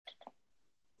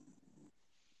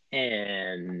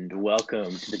And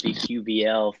welcome to the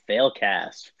BQBL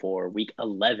Failcast for week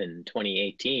 11,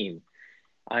 2018.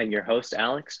 I'm your host,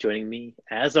 Alex. Joining me,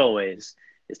 as always,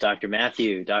 is Dr.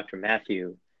 Matthew. Dr.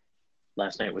 Matthew,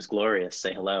 last night was glorious.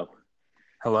 Say hello.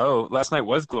 Hello. Last night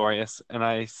was glorious, and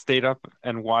I stayed up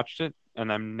and watched it, and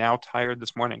I'm now tired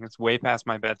this morning. It's way past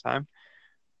my bedtime,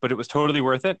 but it was totally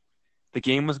worth it. The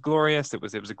game was glorious. It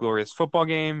was a glorious football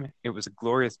game. It was a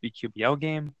glorious BQBL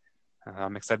game.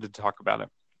 I'm excited to talk about it.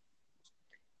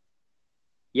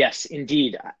 Yes,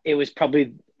 indeed. It was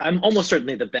probably, I'm almost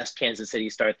certainly the best Kansas City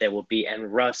start there will be.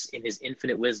 And Russ, in his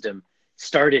infinite wisdom,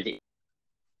 started it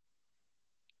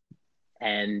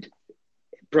and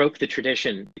broke the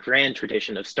tradition, the grand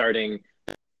tradition of starting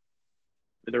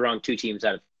the wrong two teams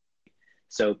out of.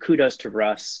 So kudos to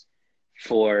Russ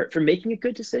for making a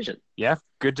good decision. Yeah,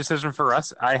 good decision for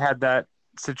us. I had that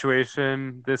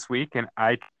situation this week, and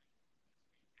I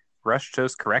Rush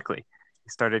chose correctly. He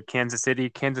started Kansas City.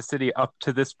 Kansas City up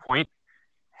to this point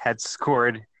had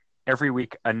scored every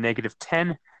week a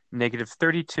 -10,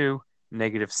 -32,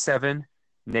 -7,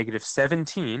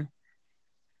 -17,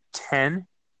 10,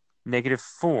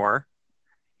 -4,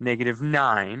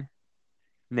 -9,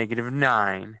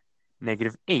 -9,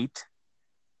 -8,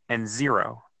 and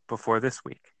 0 before this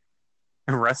week.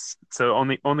 Russ, so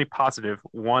only positive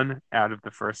one out of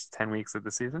the first 10 weeks of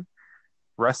the season.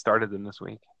 Russ started them this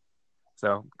week.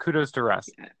 So kudos to Russ.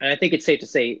 And I think it's safe to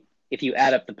say if you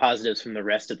add up the positives from the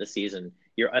rest of the season,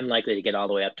 you're unlikely to get all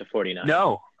the way up to 49.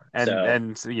 No,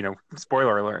 and So, and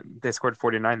spoiler alert, they scored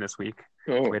 49 this week.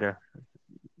 oh, Way to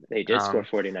they did score um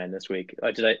 49 this week.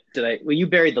 Did I? Well, you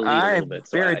buried the lead a I little bit,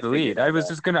 so buried I the figured lead.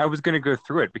 that. I was gonna go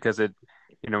through it because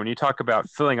when you talk about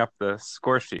filling up the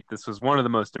score sheet, this was one of the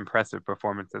most impressive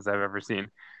performances I've ever seen.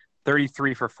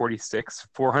 33 for 46,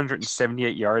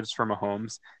 478 yards from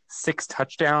Mahomes, 6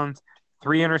 touchdowns,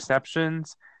 3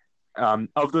 interceptions.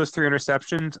 Of those 3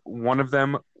 interceptions, one of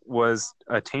them was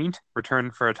a taint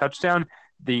returned for a touchdown.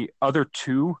 The other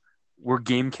two were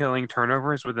game-killing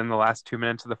turnovers within the last 2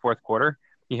 minutes of the fourth quarter.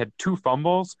 He had 2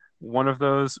 fumbles. One of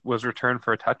those was returned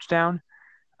for a touchdown.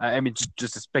 I mean,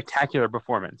 just a spectacular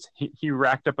performance. He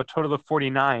racked up a total of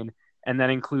 49, and that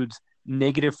includes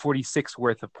 -46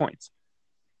 worth of points.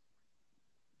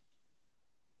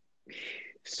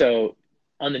 So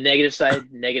on the negative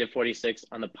side, -46.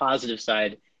 On the positive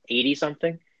side, 80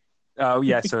 something. Oh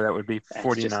yeah, so that would be That's just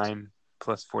 49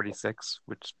 plus 46,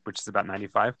 which is about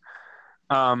 95.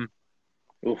 Um,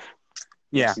 oof.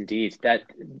 yeah, Yes, indeed.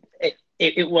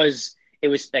 It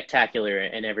was spectacular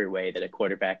in every way that a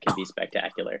quarterback can be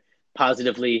spectacular.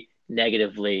 Positively,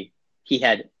 negatively, he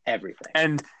had everything.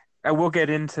 and I will get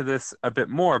into this a bit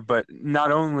more, but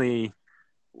not only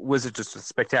was it just a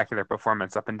spectacular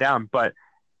performance up and down, but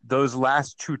those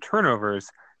last 2 turnovers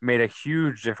made a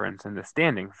huge difference in the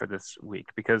standing for this week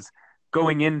because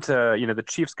going into, the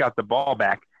Chiefs got the ball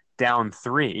back down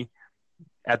 3.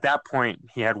 At that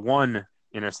point, he had 1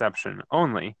 interception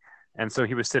only. And so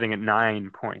he was sitting at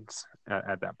 9 points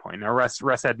at that point. Now, Russ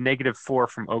had -4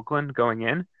 from Oakland going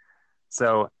in.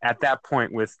 So at that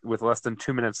point, with less than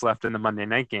 2 minutes left in the Monday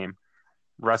night game,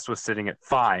 Russ was sitting at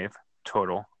 5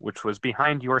 total, which was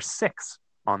behind your 6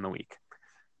 on the week.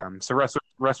 So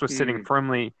Russ was sitting Mm.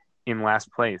 firmly in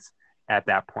last place at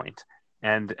that point,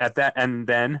 and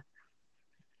then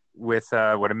with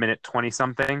a minute 20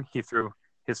 something, he threw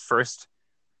his first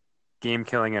game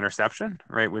killing interception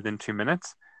right within 2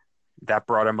 minutes. That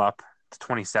brought him up to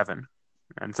 27,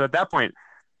 and so at that point,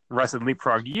 Russ had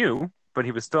leapfrogged you, but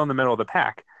he was still in the middle of the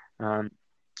pack. Um,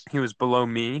 he was below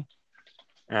me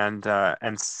and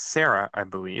Sarah, I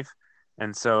believe,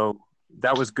 and so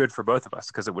that was good for both of us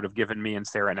because it would have given me and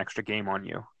Sarah an extra game on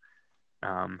you.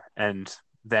 And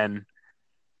then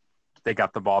they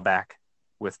got the ball back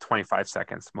with 25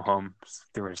 seconds. Mahomes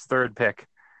threw his third pick,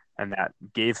 and that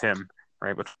gave him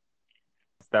right. But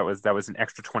that was an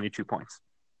extra 22 points.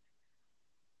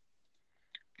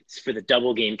 It's for the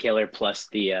double game killer plus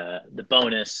the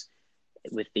bonus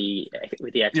with the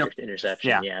extra Yep. interception.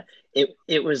 Yeah, Yeah,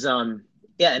 it was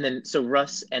yeah, and then so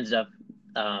Russ ended up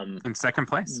in second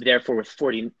place. therefore with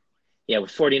 40, yeah,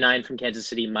 with 49 from Kansas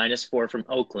City, -4 from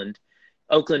Oakland.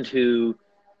 Oakland, who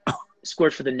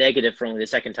scored for the negative for only the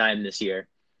second time this year.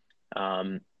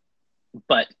 Um,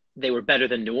 but they were better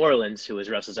than New Orleans, who was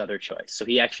Russ's other choice. So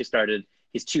he actually started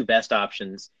his two best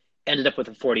options, ended up with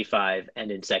a 45 and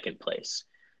in second place.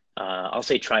 I'll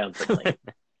say triumphantly.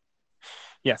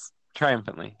 Yes,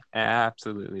 triumphantly,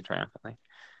 absolutely triumphantly.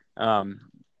 Um,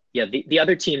 Yeah, the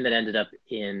other team that ended up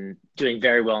in doing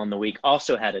very well in the week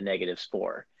also had a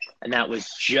 -4, and that was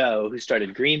Joe, who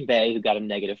started Green Bay, who got a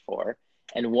 -4,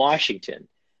 and Washington.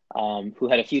 who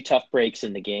had a few tough breaks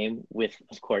in the game, with,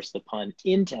 of course, the pun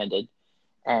intended,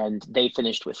 and they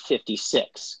finished with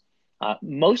 56.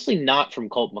 Mostly not from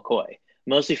Colt McCoy,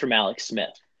 mostly from Alex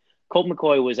Smith. Colt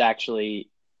McCoy was actually,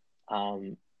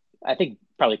 I think,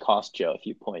 probably cost Joe a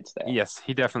few points there. Yes,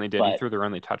 he definitely did. He But threw the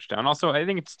only touchdown. Also, I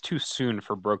think it's too soon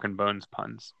for broken bones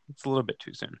puns. It's a little bit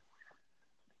too soon.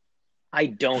 I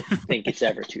don't think it's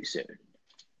ever too soon.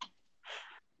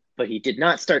 But he did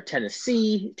not start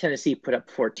Tennessee. Tennessee put up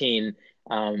 14.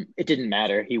 It didn't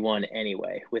matter. He won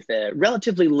anyway with a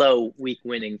relatively low week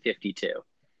winning 52.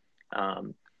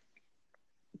 Um,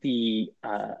 and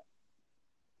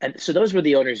so those were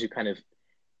the owners who kind of,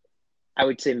 I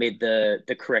would say, made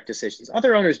the correct decisions.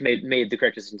 Other owners made the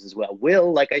correct decisions as well.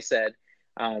 Will, like I said,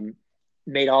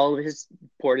 made all of his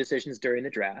poor decisions during the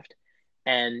draft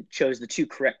and chose the two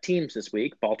correct teams this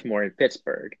week, Baltimore and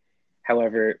Pittsburgh.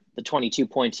 However, the 22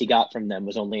 points he got from them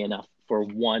was only enough for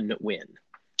one win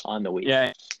on the week.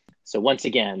 Yeah. So once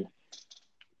again,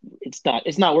 it's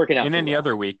not working out. In any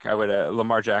other week, I would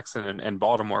Lamar Jackson and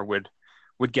Baltimore would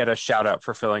get a shout out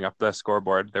for filling up the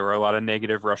scoreboard. There were a lot of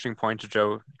negative rushing points.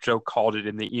 Joe called it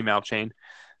in the email chain.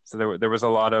 So there was a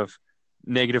lot of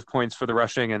negative points for the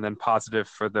rushing and then positive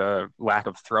for the lack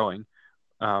of throwing.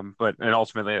 And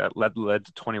ultimately that led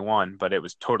to 21, but it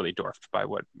was totally dwarfed by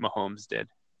what Mahomes did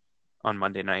on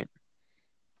Monday night.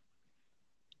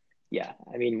 Yeah,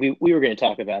 I mean, we were going to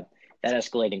talk about that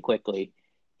escalating quickly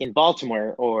in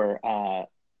Baltimore or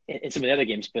in some of the other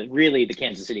games, but really the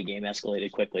Kansas City game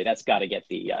escalated quickly. That's got to get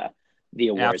the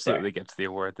award. Absolutely gets the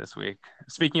award this week.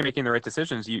 Speaking of making the right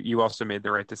decisions, you also made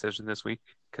the right decision this week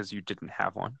because you didn't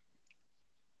have one.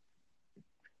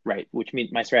 Right, which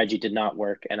means my strategy did not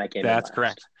work, and I came. That's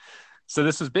correct. So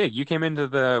this was big. You came into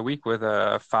the week with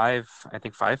a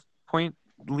 5-point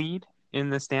lead in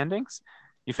the standings.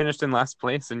 You finished in last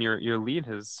place, and your lead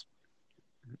has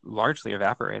largely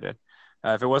evaporated.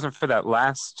 If it wasn't for that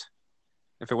last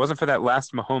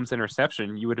Mahomes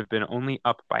interception, you would have been only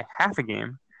up by half a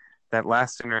game. That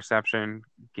last interception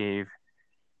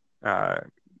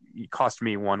cost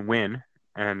me one win,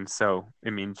 and so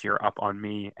it means you're up on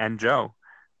me and Joe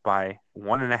by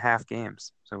 1.5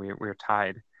 games. So we're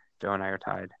tied. Joe and I are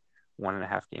tied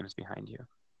 1.5 games behind you.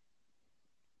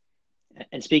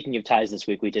 And speaking of ties this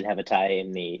week, we did have a tie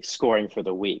in the scoring for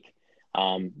the week.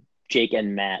 Jake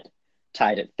and Matt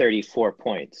tied at 34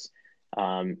 points.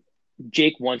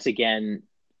 Jake once again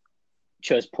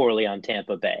chose poorly on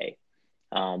Tampa Bay.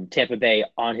 Tampa Bay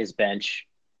on his bench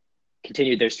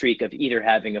continued their streak of either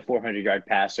having a 400-yard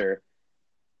passer,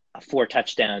 a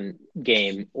 4-touchdown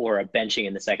game, or a benching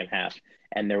in the second half.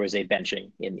 And there was a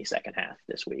benching in the second half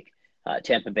this week.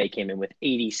 Tampa Bay came in with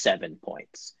 87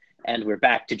 points. And we're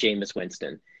back to Jameis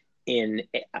Winston in,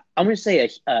 I'm going to say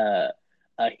a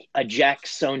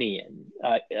Jacksonian,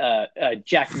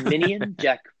 Jack Minion,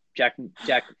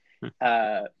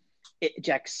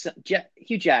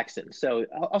 Hugh Jackson. So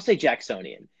I'll say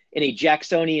Jacksonian in a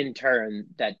Jacksonian turn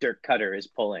that Dirk Cutter is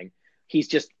pulling. He's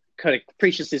just kind of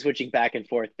capriciously switching back and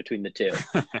forth between the two,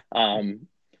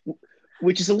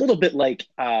 which is a little bit like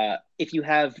if you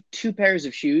have two pairs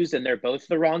of shoes and they're both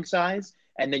the wrong size,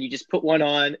 and then you just put one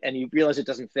on and you realize it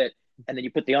doesn't fit, and then you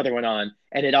put the other one on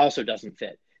and it also doesn't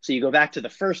fit. So you go back to the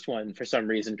first one for some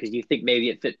reason because you think maybe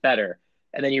it fit better,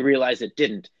 and then you realize it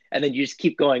didn't, and then you just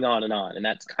keep going on, and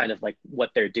that's kind of like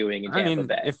what they're doing in Tampa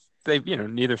Bay. If they,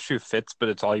 neither shoe fits, but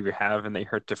it's all you have, and they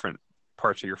hurt different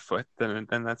parts of your foot, then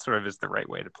that sort of is the right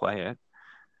way to play it.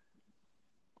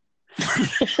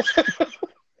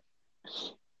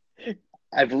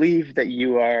 I believe that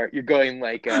you're going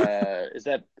like is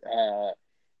that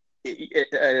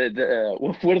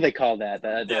what do they call that?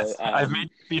 Yes, I've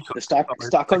made the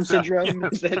Stockholm syndrome.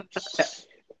 Yes. Is that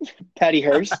Patty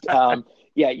Hearst?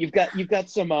 Yeah, you've got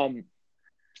some.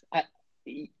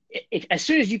 As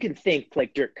soon as you can think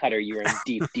like Dirk Cutter, you're in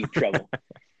deep trouble.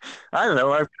 I don't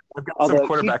know. I've got some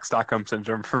quarterback Stockholm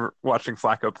syndrome for watching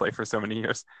Flacco play for so many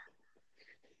years.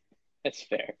 That's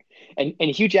fair. And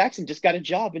Hugh Jackson just got a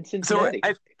job in Cincinnati.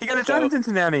 So he got a job in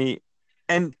Cincinnati,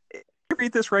 and did I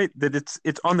read this right? That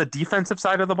it's on the defensive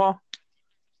side of the ball.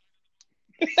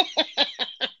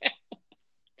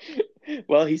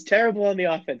 Well, he's terrible on the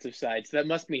offensive side, so that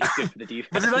must mean he's good for the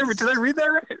defense. Did I read that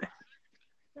right?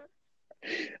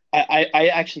 I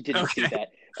actually didn't see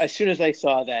that. As soon as I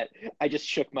saw that, I just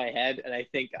shook my head, and I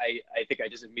think I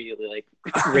just immediately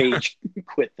rage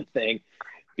quit the thing,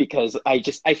 because I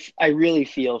really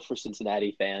feel for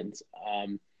Cincinnati fans.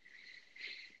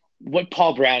 What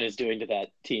Paul Brown is doing to that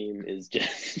team is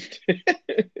just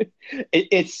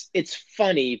it's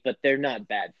funny, but they're not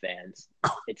bad fans.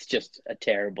 It's just a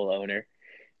terrible owner.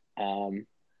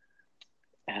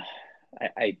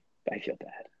 I feel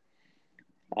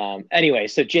bad. Anyway,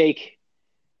 so Jake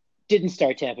didn't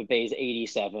start Tampa Bay's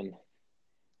 87.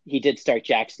 He did start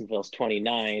Jacksonville's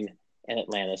 29 and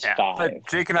Atlanta's 5. But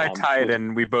Jake and I tied,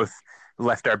 and we both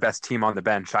left our best team on the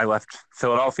bench. I left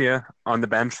Philadelphia on the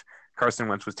bench. Carson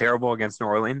Wentz was terrible against New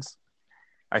Orleans.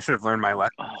 I should have learned my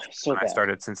lesson when I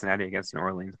started Cincinnati against New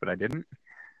Orleans, but I didn't.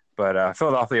 But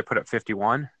Philadelphia put up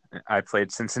 51. I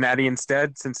played Cincinnati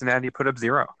instead. Cincinnati put up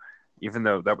 0, even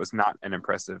though that was not an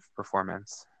impressive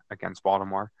performance against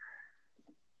Baltimore.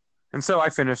 And so I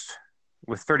finished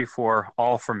with 34,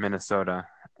 all from Minnesota,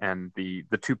 and the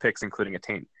 2 picks, including a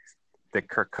taint that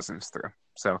Kirk Cousins threw.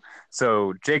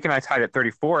 So Jake and I tied at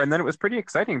 34, and then it was pretty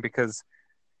exciting because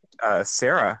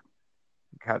Sarah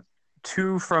got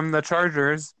 2 from the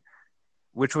Chargers,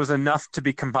 which was enough to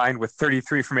be combined with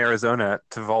 33 from Arizona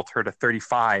to vault her to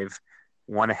 35,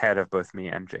 one ahead of both me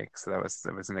and Jake. So that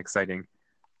was an exciting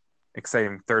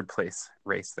third place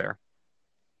race there.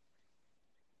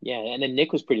 Yeah, and then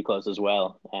Nick was pretty close as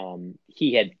well.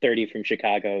 He had 30 from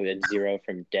Chicago and 0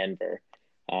 from Denver.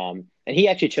 And he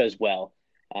actually chose well.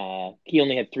 He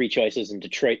only had 3 choices, and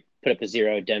Detroit put up a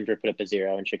 0, Denver put up a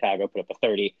 0, and Chicago put up a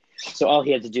 30. So all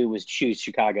he had to do was choose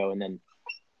Chicago and then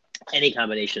any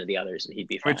combination of the others, and he'd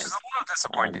be fine. Which is a little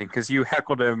disappointing because you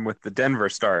heckled him with the Denver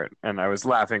start, and I was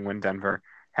laughing when Denver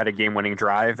had a game-winning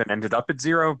drive and ended up at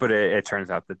 0, but it turns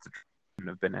out that it wouldn't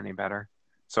have been any better.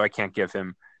 So I can't give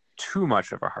him too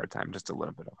much of a hard time, just a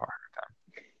little bit of a harder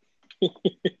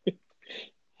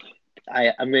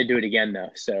time. I'm going to do it again,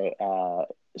 though, so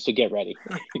get ready,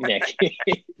 Nick.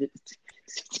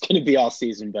 It's going to be all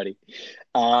season, buddy.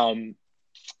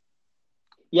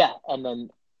 Yeah, and then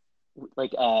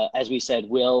as we said,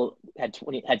 Will had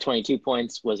 22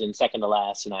 points, was in second to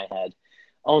last, and I had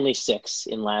only 6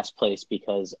 in last place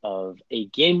because of a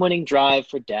game-winning drive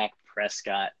for Dak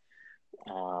Prescott,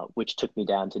 which took me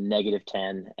down to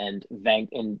 -10 and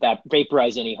that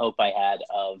vaporized any hope I had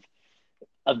of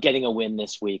getting a win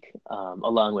this week,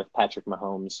 along with Patrick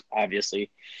Mahomes,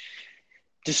 obviously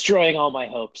destroying all my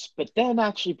hopes, but then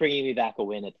actually bringing me back a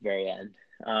win at the very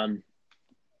end.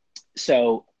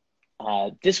 So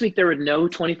this week there were no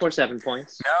 24/7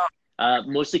 points. No.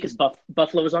 Mostly because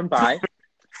Buffalo was on bye.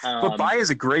 But bye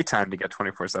is a great time to get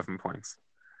 24/7 points.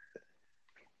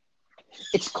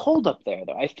 It's cold up there,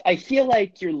 though. I feel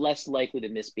like you're less likely to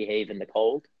misbehave in the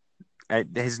cold. It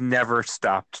has never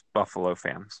stopped Buffalo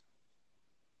fans.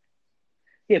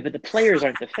 Yeah, but the players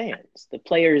aren't the fans. The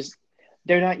players,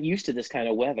 they're not used to this kind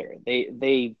of weather.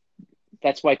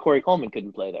 That's why Corey Coleman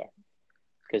couldn't play there,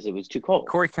 because it was too cold.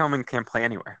 Corey Coleman can't play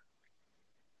anywhere.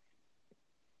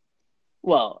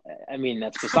 Well, I mean,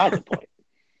 that's beside the point.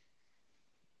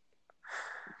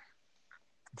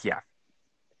 Yeah.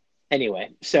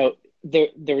 Anyway, so there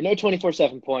were no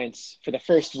 24/7 points for the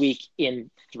first week in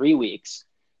 3 weeks,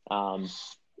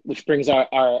 which brings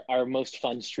our most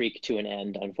fun streak to an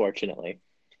end, unfortunately.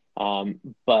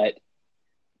 But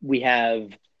we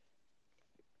have,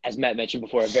 as Matt mentioned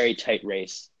before, a very tight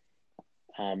race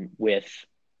with,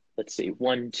 let's see,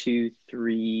 1, 2,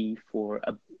 3, 4,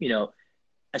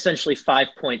 essentially 5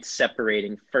 points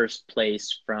separating first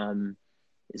place from,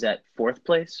 is that fourth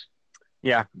place?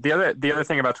 Yeah. The other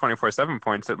thing about 24/7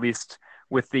 points, at least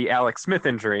with the Alex Smith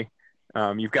injury,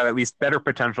 you've got at least better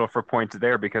potential for points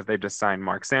there because they just signed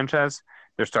Mark Sanchez.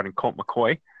 They're starting Colt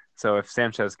McCoy. So if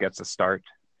Sanchez gets a start,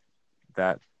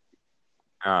 that,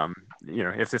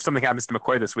 if something happens to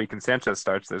McCoy this week and Sanchez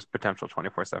starts, there's potential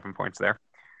 24/7 points there.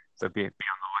 So be on the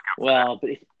lookout. Well,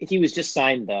 but if he was just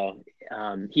signed, though,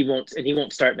 he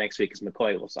won't start next week because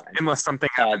McCoy will sign. Unless something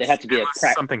happens. They have to be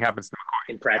something happens to McCoy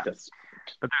in practice. Yeah.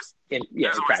 But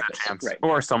there's always practice, a chance. Right.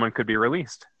 Or someone could be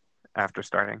released after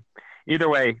starting. Either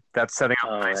way, that's setting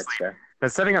up nicely.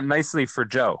 That's setting up nicely for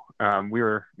Joe. We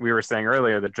were saying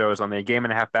earlier that Joe is only a game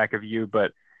and a half back of you,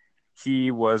 but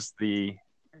he reaped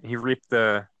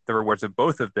the rewards of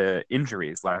both of the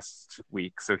injuries last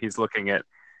week. So he's looking at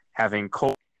having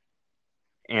Cole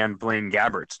and Blaine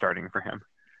Gabbert starting for him.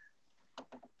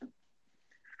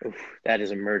 Oof, that is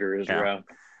a murderer's row.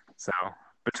 So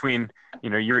between,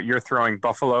 you're throwing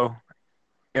Buffalo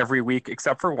every week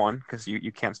except for one because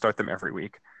you can't start them every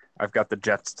week. I've got the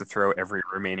Jets to throw every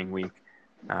remaining week.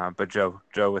 But Joe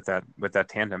with that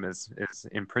tandem is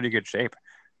in pretty good shape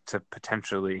to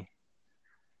potentially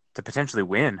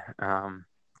win.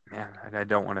 I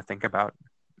don't want to think about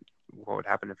what would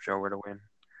happen if Joe were to win.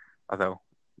 Although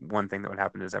one thing that would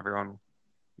happen is everyone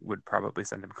would probably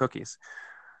send him cookies.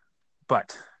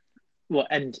 But well,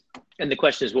 and the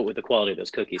question is, what would the quality of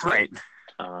those cookies be? Right.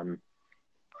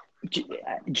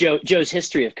 Joe's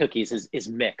history of cookies is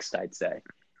mixed, I'd say.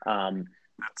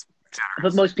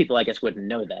 but most people, I guess, wouldn't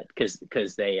know that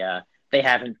because they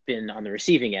haven't been on the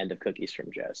receiving end of cookies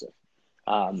from Joseph.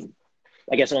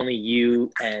 I guess only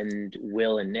you and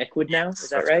Will and Nick would know. Is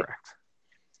that right? Correct.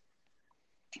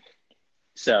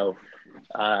 So,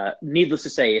 needless to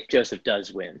say, if Joseph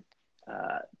does win,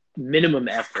 minimum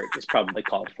effort is probably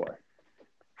called for.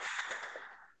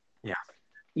 Yeah.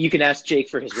 You can ask Jake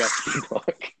for his recipe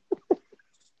book.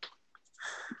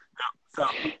 So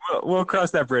we'll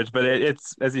cross that bridge, but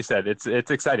it's as you said, it's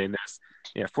exciting.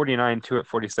 There's 49, 2 at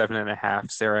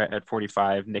 47.5, Sarah at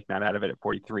 45, Nick not out of it at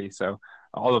 43. So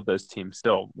all of those teams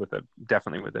still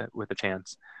definitely with a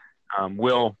chance.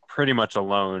 Will pretty much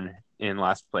alone in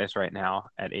last place right now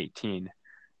at 18.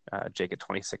 Jake at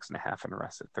 26.5 and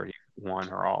Russ at 31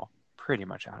 are all pretty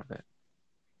much out of it.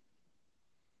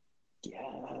 Yeah,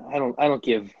 I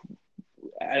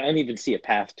don't even see a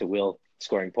path to Will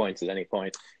scoring points at any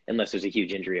point unless there's a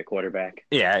huge injury at quarterback.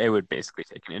 Yeah, it would basically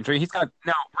take an injury.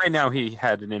 Right now he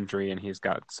had an injury and he's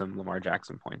got some Lamar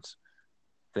Jackson points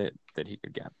that he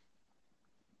could get.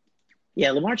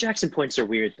 Yeah, Lamar Jackson points are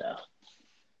weird though.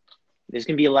 There's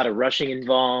going to be a lot of rushing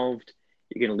involved.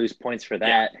 You're going to lose points for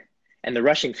that. Yeah. And the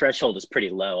rushing threshold is pretty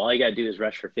low. All you got to do is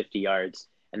rush for 50 yards,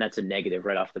 and that's a negative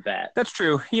right off the bat. That's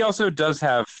true. He also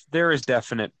there is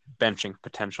definite benching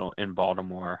potential in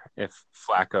Baltimore if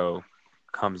Flacco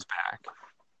comes back.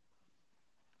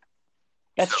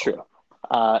 That's true.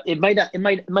 It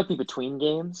might be between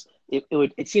games.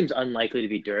 It seems unlikely to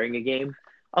be during a game.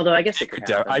 Although I guess it could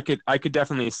happen. I could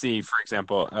definitely see, for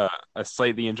example, a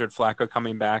slightly injured Flacco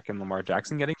coming back and Lamar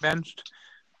Jackson getting benched.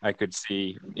 I could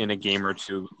see in a game or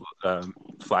two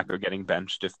Flacco getting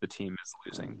benched if the team is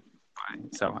losing.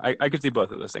 So I could see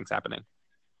both of those things happening.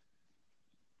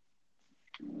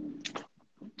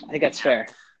 I think that's fair.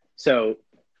 So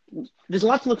there's a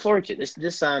lot to look forward to. This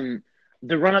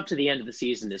the run up to the end of the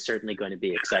season is certainly going to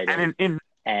be exciting.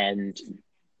 And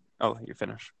oh, you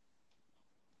finish.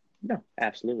 No,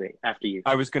 absolutely. After you.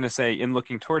 I was going to say, in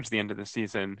looking towards the end of the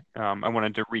season, I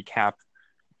wanted to recap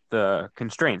the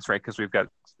constraints, right? Because we've got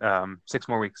 6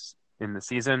 more weeks in the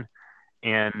season,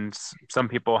 and some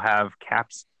people have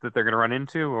caps that they're going to run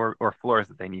into or floors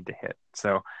that they need to hit.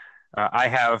 So I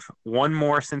have one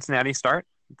more Cincinnati start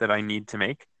that I need to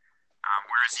make,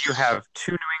 whereas you have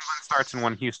 2 New England starts and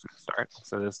 1 Houston start.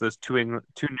 So there's those 2 New England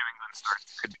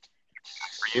starts could be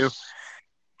for you.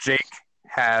 Jake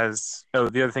has the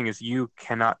other thing is you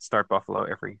cannot start Buffalo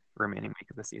every remaining week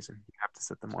of the season. You have to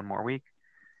sit them 1 more week.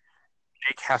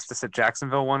 Jake has to sit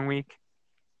Jacksonville 1 week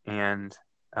and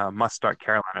must start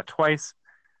Carolina twice.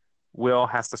 Will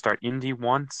has to start Indy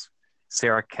once.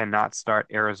 Sarah cannot start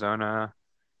Arizona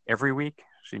every week.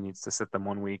 She needs to sit them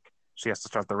 1 week. She has to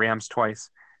start the Rams twice.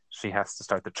 She has to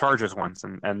start the Chargers once.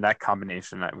 And that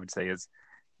combination, I would say,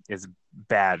 is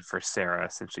bad for Sarah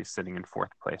since she's sitting in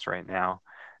 4th place right now.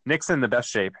 Nick's in the best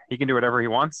shape. He can do whatever he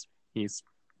wants. He's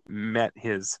met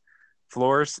his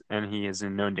floors, and he is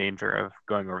in no danger of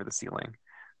going over the ceiling.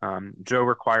 Joe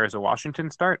requires a Washington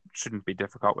start. Shouldn't be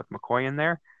difficult with McCoy in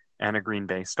there, and a Green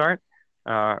Bay start.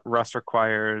 Russ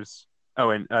requires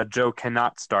and Joe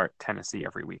cannot start Tennessee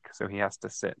every week, so he has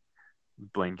to sit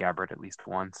Blaine Gabbert at least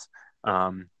once.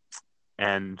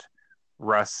 And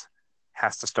Russ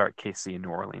has to start KC in New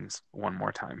Orleans 1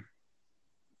 more time.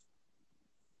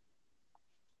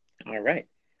 All right.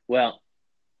 Well,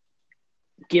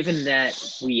 given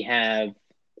that we have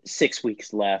 6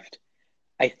 weeks left,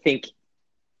 I think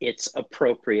it's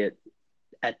appropriate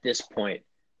at this point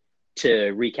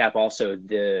to recap also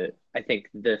the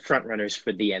front runners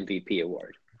for the MVP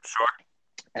award. Sure.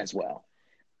 As well.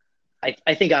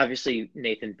 I think obviously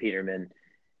Nathan Peterman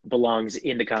belongs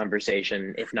in the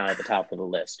conversation, if not at the top of the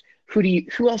list.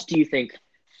 Who else do you think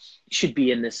should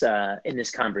be in this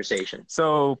conversation?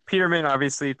 So Peterman,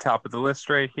 obviously top of the list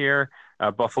right here.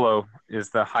 Buffalo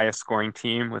is the highest scoring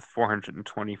team with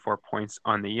 424 points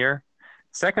on the year.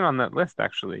 Second on that list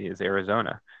actually is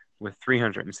Arizona with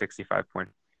 365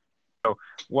 points. So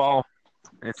while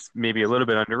it's maybe a little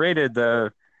bit underrated,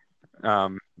 the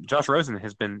Josh Rosen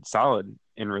has been solid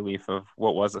in relief of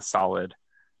what was a solid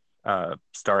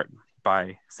start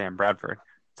by Sam Bradford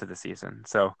to the season.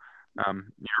 So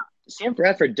Sam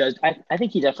Bradford does. I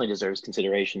think he definitely deserves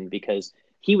consideration because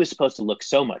he was supposed to look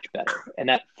so much better, and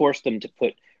that forced them to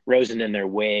put Rosen in there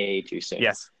way too soon.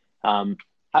 Yes.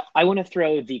 I want to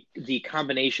throw the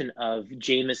combination of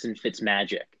Jameis and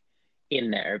Fitzmagic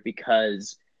in there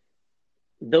because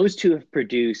those two have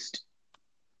produced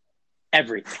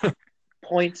everything: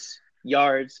 points,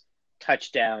 yards,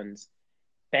 touchdowns,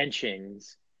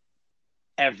 benchings,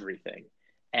 everything.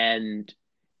 And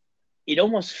it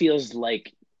almost feels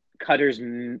like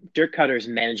Dirk Cutter's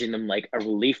managing them like a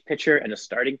relief pitcher and a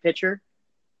starting pitcher,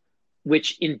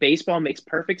 which in baseball makes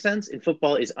perfect sense. In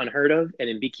football is unheard of, and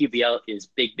in BQBL is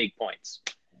big, big points.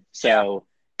 So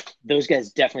those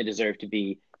guys definitely deserve to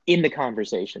be in the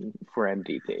conversation for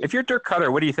MVP. If you're Dirk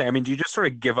Cutter, what do you think? I mean, do you just sort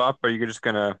of give up, or are you just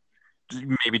gonna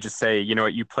maybe just say, you know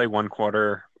what, you play one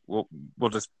quarter, we'll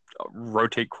just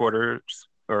rotate quarters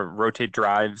or rotate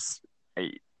drives?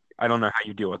 I don't know how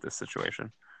you deal with this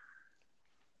situation.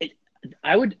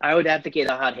 I would advocate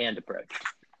a hot hand approach.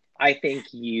 I think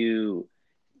you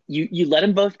let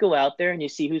them both go out there and you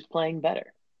see who's playing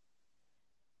better,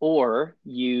 or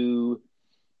you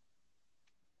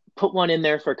put one in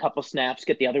there for a couple snaps,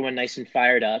 get the other one nice and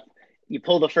fired up. You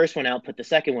pull the first one out, put the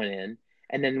second one in,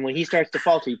 and then when he starts to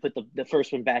falter, you put the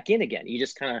first one back in again. You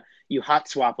just you hot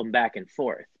swap them back and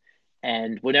forth,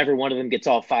 and whenever one of them gets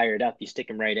all fired up, you stick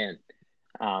them right in.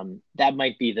 That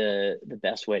might be the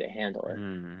best way to handle it.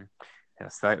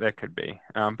 Yes, that could be.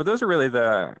 But those are really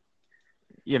the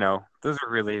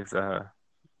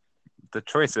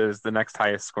choices. The next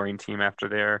highest scoring team after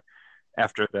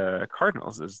the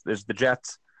Cardinals is the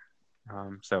Jets.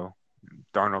 So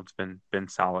Darnold's been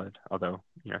solid, although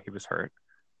he was hurt.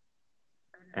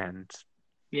 And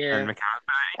McCown,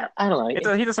 I don't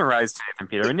know. He doesn't rise to Nathan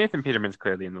Peterman. Nathan Peterman's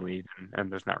clearly in the lead,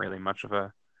 and there's not really much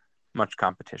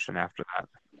competition after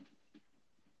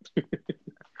that.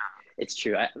 It's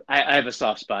true. I have a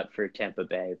soft spot for Tampa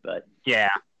Bay, but yeah,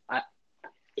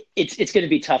 it's going to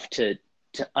be tough to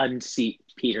unseat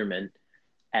Peterman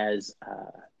as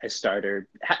starter.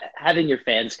 Having your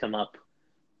fans come up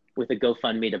with a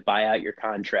GoFundMe to buy out your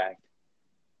contract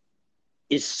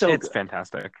is it's good.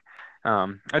 Fantastic.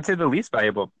 I'd say the least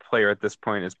valuable player at this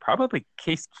point is probably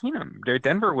Case Keenum.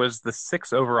 Denver was the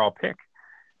 6th overall pick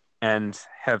and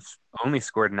have only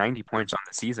scored 90 points on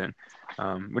the season,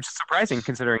 which is surprising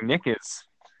considering Nick is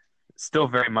still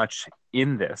very much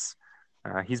in this.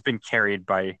 He's been carried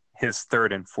by his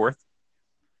 3rd and 4th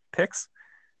picks.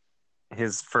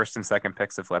 His 1st and 2nd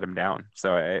picks have let him down.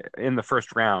 So in the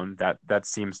first round, that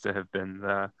seems to have been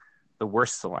the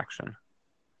worst selection.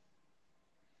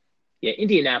 Yeah,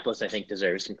 Indianapolis, I think,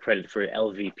 deserves some credit for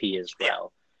LVP as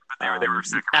well. Yeah, they were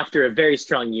second. After a very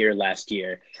strong year last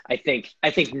year. I think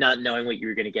not knowing what you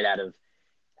were going to get out of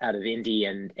Indy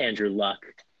and Andrew Luck.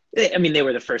 I mean, they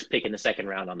were the first pick in the 2nd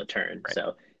round on the turn. Right.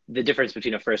 So the difference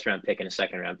between a 1st round pick and a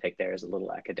 2nd round pick there is a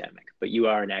little academic. But you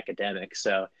are an academic,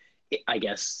 so I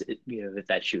guess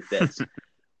that shoe fits.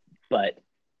 But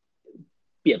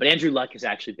Andrew Luck has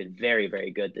actually been very,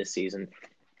 very good this season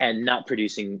and not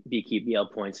producing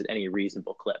BQBL points at any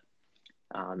reasonable clip.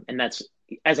 And that's,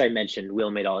 as I mentioned, Will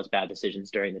made all his bad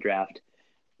decisions during the draft.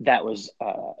 That was,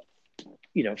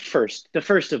 the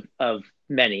first of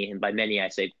many, and by many I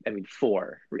mean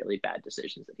 4 really bad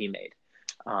decisions that he made.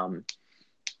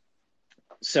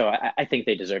 So I think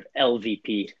they deserve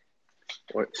LVP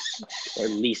or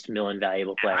least million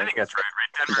valuable player. I think that's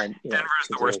right. Denver's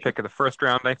the worst pick of the 1st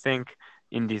round, I think.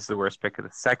 Indy's the worst pick of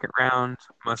the 2nd round,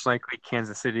 most likely.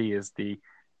 Kansas City is the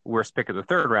worst pick of the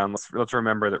 3rd round. Let's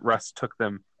remember that Russ took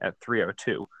them at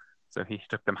 302, so he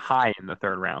took them high in the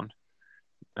 3rd round.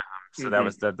 That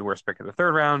was the worst pick of the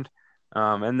 3rd round.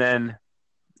 And then,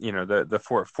 the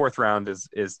 4th round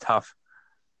is tough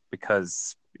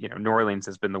because New Orleans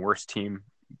has been the worst team,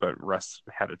 but Russ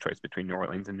had a choice between New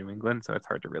Orleans and New England, so it's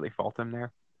hard to really fault him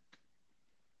there.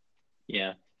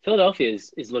 Yeah. Philadelphia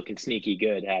is looking sneaky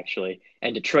good, actually,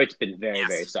 and Detroit's been very,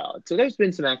 very solid. So there's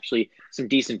been some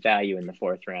decent value in the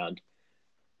 4th round,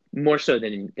 more so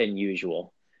than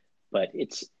usual. But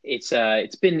it's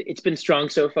been strong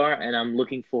so far, and I'm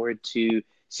looking forward to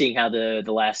seeing how the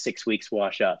last 6 weeks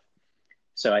wash up.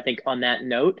 So I think on that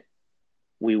note,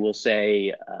 we will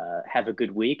say have a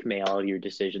good week. May all of your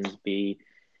decisions be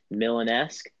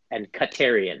Millen-esque and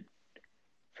Cutterian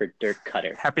for Dirk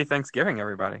Cutter. Happy Thanksgiving,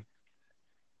 everybody.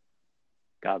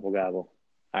 Gobble, gobble.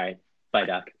 All right. Bye,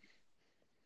 Doc.